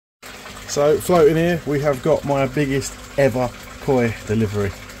So floating here, we have got my biggest ever koi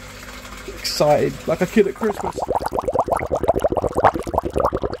delivery. Excited like a kid at Christmas.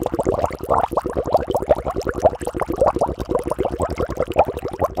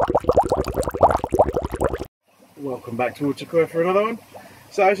 Welcome back to IKEA for another one.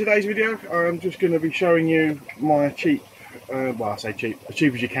 So today's video, I'm just going to be showing you my cheap, well I say cheap, as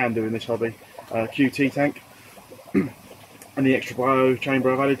cheap as you can do in this hobby, QT tank. And the extra bio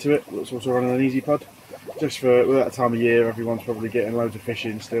chamber I've added to it, that's also running an easy pod. Just for that time of year, everyone's probably getting loads of fish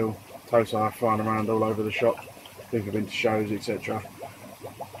in still. Toes are flying around all over the shop. People have been to shows, etc.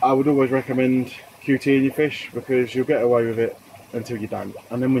 I would always recommend QT in your fish because you'll get away with it until you don't.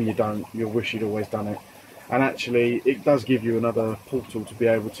 And then when you don't, you'll wish you'd always done it. And actually, it does give you another portal to be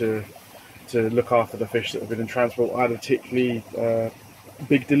able to look after the fish that have been in transport. I had a particularly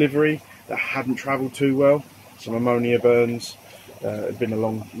big delivery that hadn't travelled too well. Some ammonia burns. It'd been a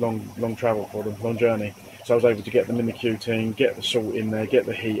long travel for them, long journey. So I was able to get them in the QT, get the salt in there, get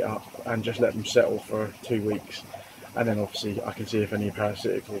the heat up, and just let them settle for 2 weeks. And then obviously I can see if any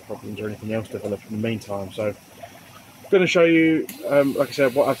parasitical problems or anything else develop in the meantime. So I'm going to show you, like I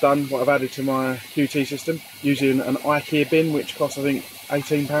said, what I've done, what I've added to my QT system using an IKEA bin, which costs I think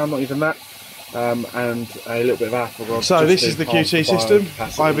 £18, not even that. And a little bit of alpha rod. So this is the QT system,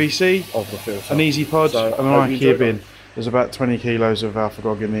 IBC, of the filter. An easy pod, and an IKEA bin. There's about 20 kilos of alpha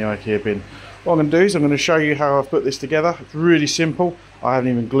grog in the IKEA bin. What I'm going to do is I'm going to show you how I've put this together. It's really simple. I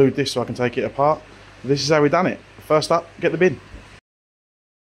haven't even glued this so I can take it apart. This is how we've done it. First up, get the bin.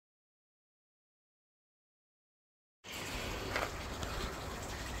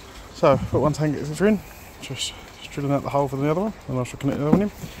 So put one tank extra in, just drilling out the hole for the other one, and I'll connect the other one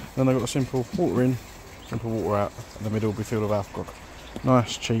in. Then I've got the simple water in, simple water out, and the middle will be filled with alpha grog.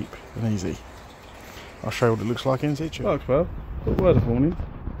 Nice, cheap and easy. I'll show you what it looks like in situ. Works well, but word of warning,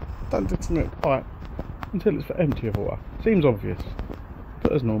 don't disconnect the pipe until it's empty of water. Seems obvious,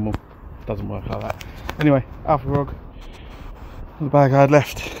 but as normal, doesn't work like that. Anyway, alpha grog, the bag I had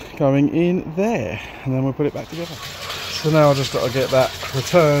left going in there, and then we'll put it back together. So now I've just got to get that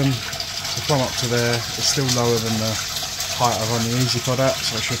return from up to there. It's still lower than the height I've run the easy pod at,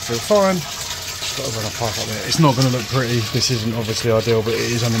 so it should feel fine. Just got to run a pipe up there. It's not going to look pretty. This isn't obviously ideal, but it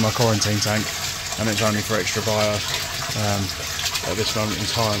is only my quarantine tank, and it's only for extra bio at this moment in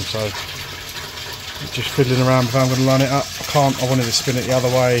time. So just fiddling around with how I'm going to line it up. I wanted to spin it the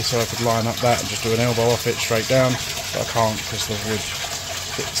other way so I could line up that and just do an elbow off it straight down, but I can't because the wood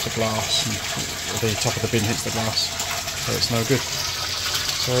hits the glass and the top of the bin hits the glass, so it's no good.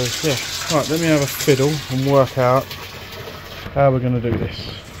 So yeah, right, let me have a fiddle and work out how we're going to do this.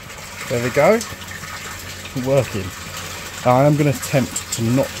 There we go, working. Now I am going to attempt to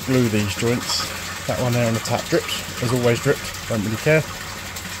not glue these joints. That one there on the tap drips, as always dripped, don't really care.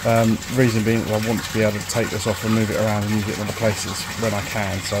 Reason being that I want to be able to take this off and move it around and use it in other places when I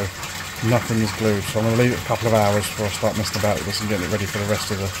can, so nothing is glued. So I'm going to leave it a couple of hours before I start messing about with this and getting it ready for the rest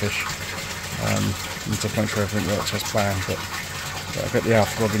of the fish. And just make sure everything works as planned. But yeah, I've got the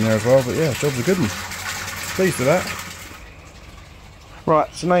alpha grog in there as well, but yeah, job's a good one. Pleased with that.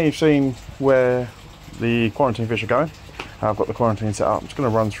 Right, so now you've seen where the quarantine fish are going. I've got the quarantine set up. I'm just going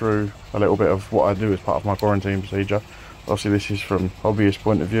to run through a little bit of what I do as part of my quarantine procedure. Obviously this is from hobbyist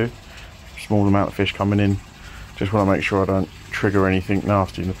point of view. Small amount of fish coming in. Just want to make sure I don't trigger anything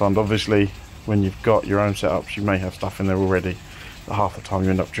nasty in the pond. Obviously when you've got your own setups you may have stuff in there already that half the time you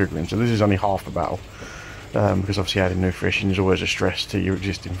end up triggering. So this is only half the battle. Because obviously adding new fish in is always a stress to your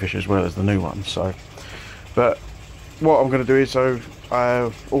existing fish as well as the new ones. So, but what I'm going to do is, so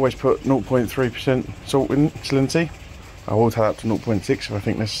I always put 0.3% salt in salinity. I will tell that to 0.6 if I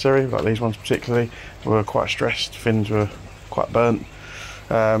think necessary, like these ones particularly were quite stressed, fins were quite burnt.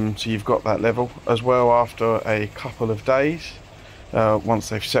 So you've got that level. As well, after a couple of days, once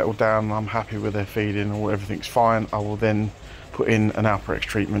they've settled down, I'm happy with their feeding or everything's fine, I will then put in an Alprex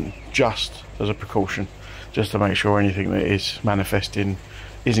treatment just as a precaution, just to make sure anything that is manifesting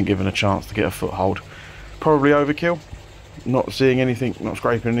isn't given a chance to get a foothold. Probably overkill, not seeing anything, not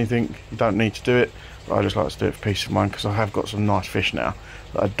scraping anything, you don't need to do it. I just like to do it for peace of mind because I have got some nice fish now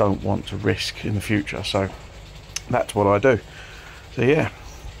that I don't want to risk in the future, so that's what I do. So yeah.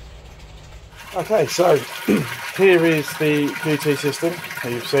 Okay, so here is the QT system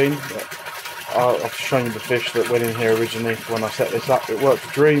that you've seen. I've shown you the fish that went in here originally when I set this up. It worked a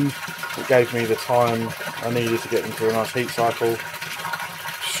dream. It gave me the time I needed to get them through a nice heat cycle.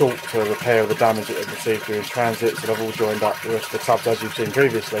 Salt to repair the damage it had received during transit, so they've all joined up the rest of the tubs as you've seen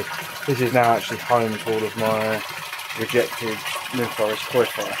previously. This is now actually home to all of my rejected New Forest koi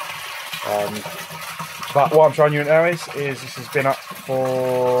fry. But what I'm showing you now is this has been up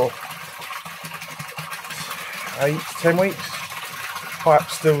for 8 to 10 weeks. Pipe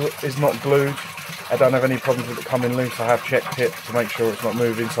still is not glued. I don't have any problems with it coming loose. I have checked it to make sure it's not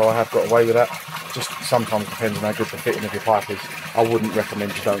moving, so I have got away with that. Just sometimes depends on how good the fitting of your pipe is. I wouldn't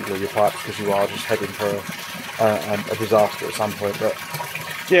recommend you don't glue your pipes because you are just heading for a disaster at some point. But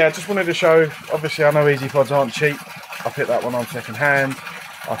yeah, I just wanted to show, obviously I know easy pods aren't cheap. I picked that one on second hand.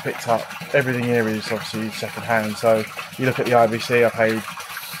 I picked up, everything here is obviously second hand. So you look at the IBC, I paid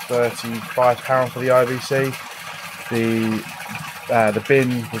 £35 for the IBC. The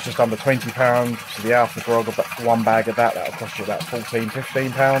bin was just under £20, so the Alpha Grog, one bag of that will cost you about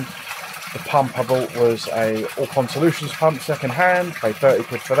 £14–15. The pump I bought was a All-Con Solutions pump, second hand, paid 30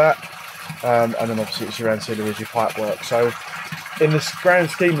 quid for that, and then obviously it's your ancillaries, your pipe work. So in the grand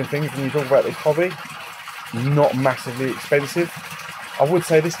scheme of things, when you talk about this hobby, not massively expensive. I would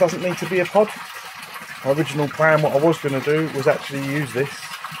say this doesn't need to be a pod. My original plan, what I was going to do, was actually use this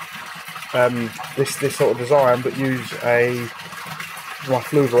sort of design, but use my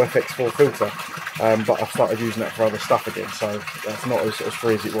Fluval FX4 filter, but I've started using that for other stuff again, so that's not as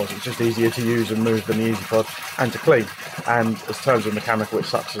free as it was. It's just easier to use and move than the Easy Pod, and to clean, and in terms of mechanical it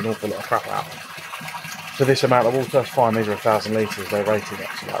sucks an awful lot of crap out. For this amount of water, that's fine. These are 1,000 litres, they're rated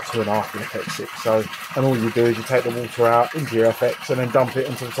up to like 2.5 in FX6, so, and all you do is you take the water out into your FX and then dump it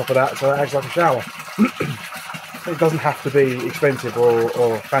onto the top of that, so it acts like a shower. It doesn't have to be expensive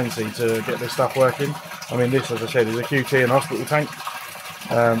or fancy to get this stuff working. I mean, this, as I said, is a QT and hospital tank.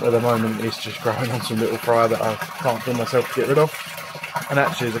 At the moment it's just growing on some little fry that I can't bring myself to get rid of, and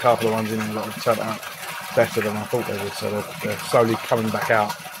actually there's a couple of ones in here that have turned out better than I thought they would, so they're slowly coming back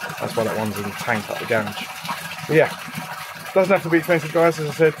out. That's why that one's in the tank up the garage. But yeah, doesn't have to be expensive, guys. As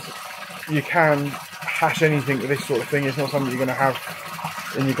I said, you can hash anything with this sort of thing. It's not something you're going to have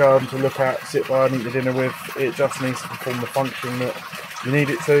in your garden to look at, sit by and eat your dinner with. It just needs to perform the function that you need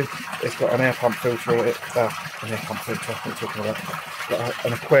it to. It's got an air pump filter on it, an air pump filter, what am I talking about? Got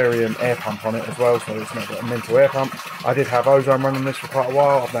an aquarium air pump on it as well, so it's not got a mental air pump. I did have ozone running this for quite a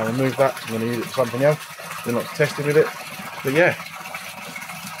while. I've now removed that, so I'm going to use it for something else. We're not testing with it, but yeah,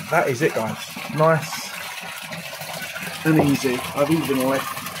 that is it, guys. Nice and easy. I've even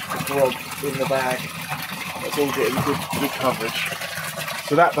left the grog in the bag. That's all getting good coverage.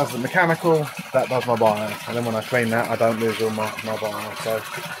 So that does the mechanical, that does my bio, and then when I clean that I don't lose all my bio. So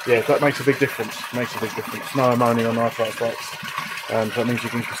yeah, that makes a big difference. No ammonia or nitrate spikes. So that means you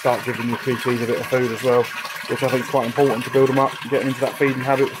can start giving your QTs a bit of food as well, which I think is quite important to build them up and get them into that feeding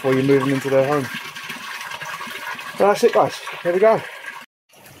habit before you move them into their home. So that's it, guys. Here we go.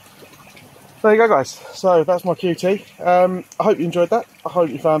 There you go, guys. So that's my QT. I hope you enjoyed that. I hope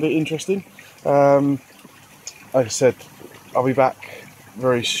you found it interesting. Like I said, I'll be back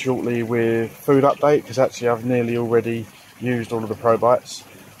very shortly with food update, because actually I've nearly already used all of the Pro Bites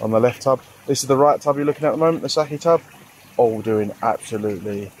on the left tub. This is the right tub you're looking at the moment, the Saki tub. All doing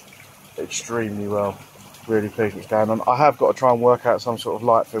absolutely extremely well. Really pleased what's going on. I have got to try and work out some sort of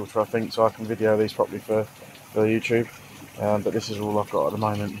light filter, I think, so I can video these properly for YouTube. But this is all I've got at the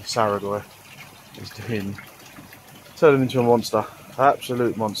moment. Saragoy is turning into a monster,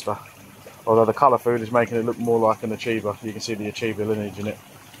 absolute monster. Although the colour food is making it look more like an Achiever. You can see the Achiever lineage in it.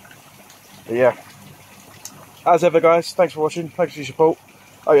 But yeah, as ever, guys, thanks for watching, thanks for your support.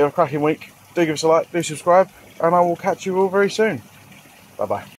 Hope you have a cracking week. Do give us a like, do subscribe, and I will catch you all very soon. Bye bye.